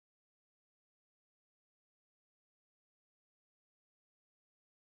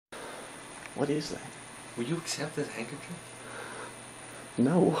What is that? Will you accept this handkerchief?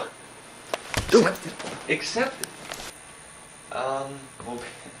 No. Accept it. Accept it. Well,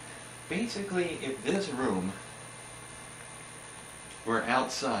 basically, if this room were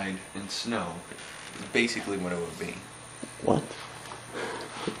outside in snow, it's basically what it would be. What?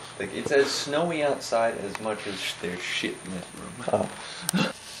 Like, it's as snowy outside as much as there's shit in this room. Oh.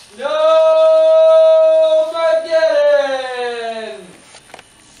 Snowmageddon!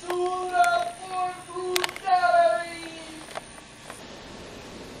 Suit up for brutality!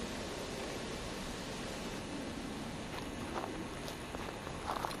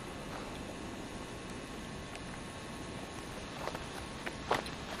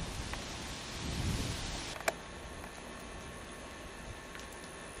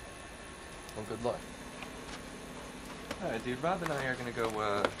 Well, good luck. Alright, dude, Rob and I are gonna go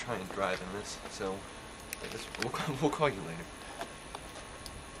try and drive in this, so I guess we'll call you later.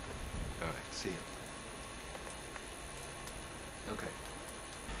 Alright, see you. Okay.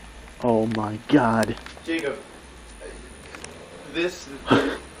 Oh my god. Jacob, this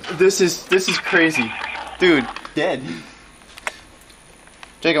is crazy, dude. Dead.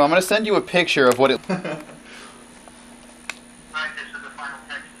 Jacob, I'm gonna send you a picture of what it.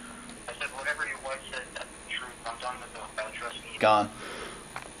 Gone.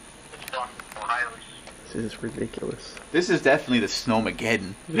 This is ridiculous. This is definitely the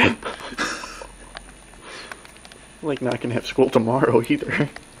Snowmageddon. Like, not gonna have school tomorrow either.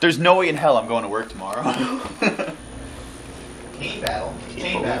 There's no way in hell I'm going to work tomorrow. Cane battle.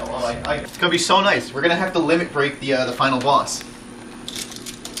 Cane battle. Oh, it's gonna be so nice. We're gonna have to limit break the final boss.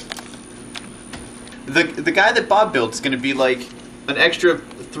 The guy that Bob built is gonna be like an extra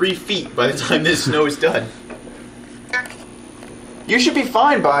 3 feet by the time this snow is done. You should be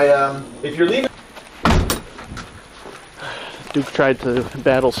fine by if you're leaving. Duke tried to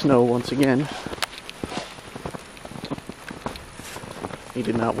battle snow once again. He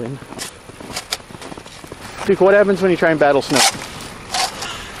did not win. Duke, what happens when you try and battle snow?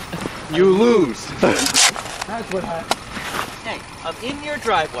 You lose! That's what happened. Hey, I'm in your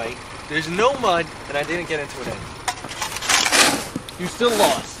driveway, there's no mud, and I didn't get into it anyway. You still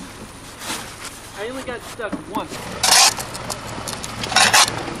lost. I only got stuck once.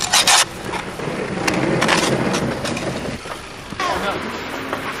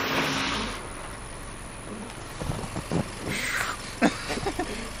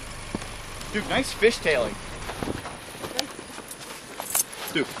 Dude, nice fishtailing.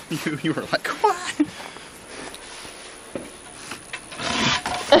 Dude, you were like, what?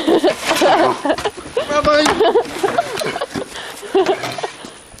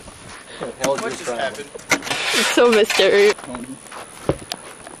 What just happened? It's so mysterious.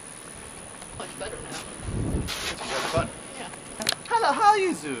 Much better now. It's more fun. Yeah. Hello, how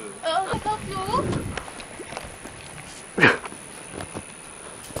you do? Oh, I help you.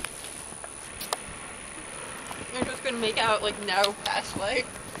 I'm just gonna make out like narrow pathway.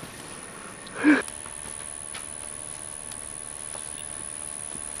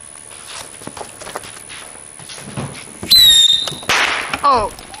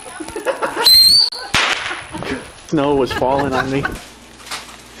 Oh! Snow was falling on me.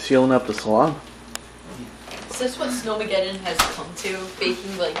 Sealing up the salon. Is this what Snowmageddon has come to?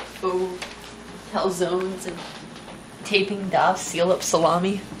 Baking like faux calzones and taping Das seal up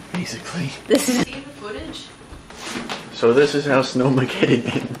salami? Basically. This is the footage? So this is how Snowmageddon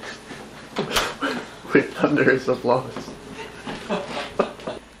ends. With thunderous applause.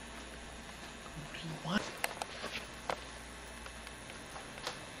 What?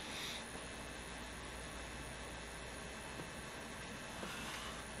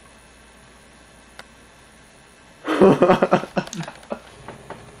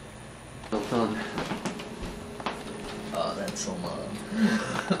 Well done. Oh, that's so long.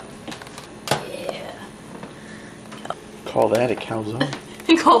 Yeah. Call that a calzone?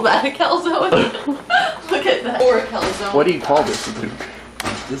 You call that a calzone? Look at that. Or a calzone. What do you call this, Duke?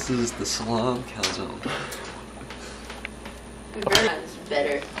 This is the salami calzone. That's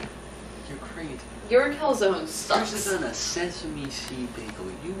better. You're great. Your calzone Yours sucks. is on a sesame seed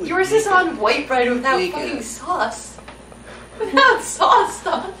bagel. You would Yours make is on it white bread without make fucking it. sauce. Without sauce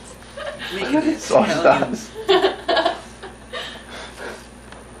dots. Make it Sauce Italian. dots.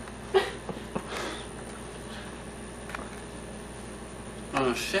 On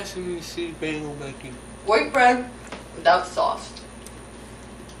a sesame seed bagel making. White bread without sauce.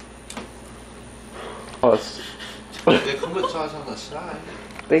 Sauce. They come with sauce on the side.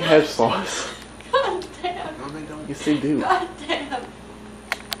 They have sauce. God damn. No, they don't. Yes, they do. God damn.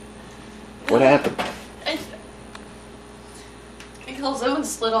 What happened? Because calzone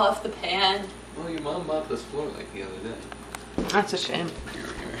slid off the pan. Well, your mom mopped this floor like the other day. That's a shame.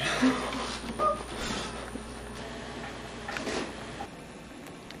 Here.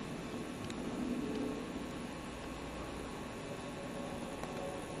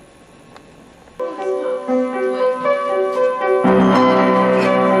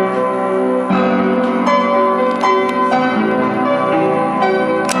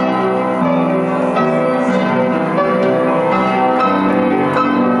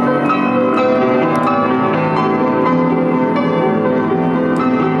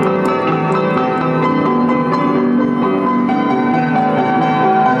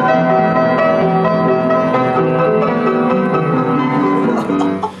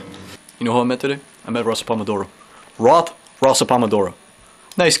 You know who I met today? I met Rossopomodoro. Rossopomodoro.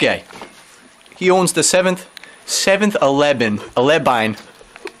 Nice guy. He owns the seventh Elebine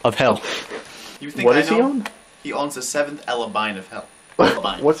of hell. You think What I does he know? own? He owns the 7th Elebine of hell.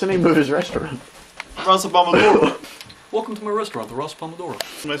 Elebine. What's the name of his restaurant? Rossopomodoro. Welcome to my restaurant, the Rossopomodoro.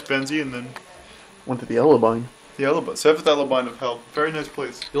 Nice Benzie, and then Went to the Elebine. the Elebine. 7th Elebine of hell. Very nice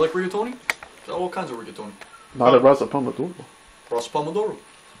place. You like rigatoni? There's all kinds of rigatoni. Not at Rossopomodoro. Rossopomodoro.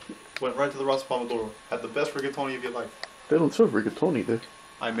 Went right to the Rossopomodoro. Had the best rigatoni of your life. They don't serve rigatoni there.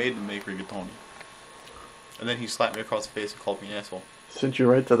 I made him make rigatoni. And then he slapped me across the face and called me an asshole. Sent you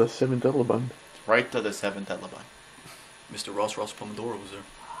right to the 7th Elebine. Right to the 7th Elebine. Mr. Rossopomodoro was there.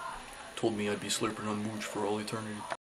 Told me I'd be slurping on mooch for all eternity.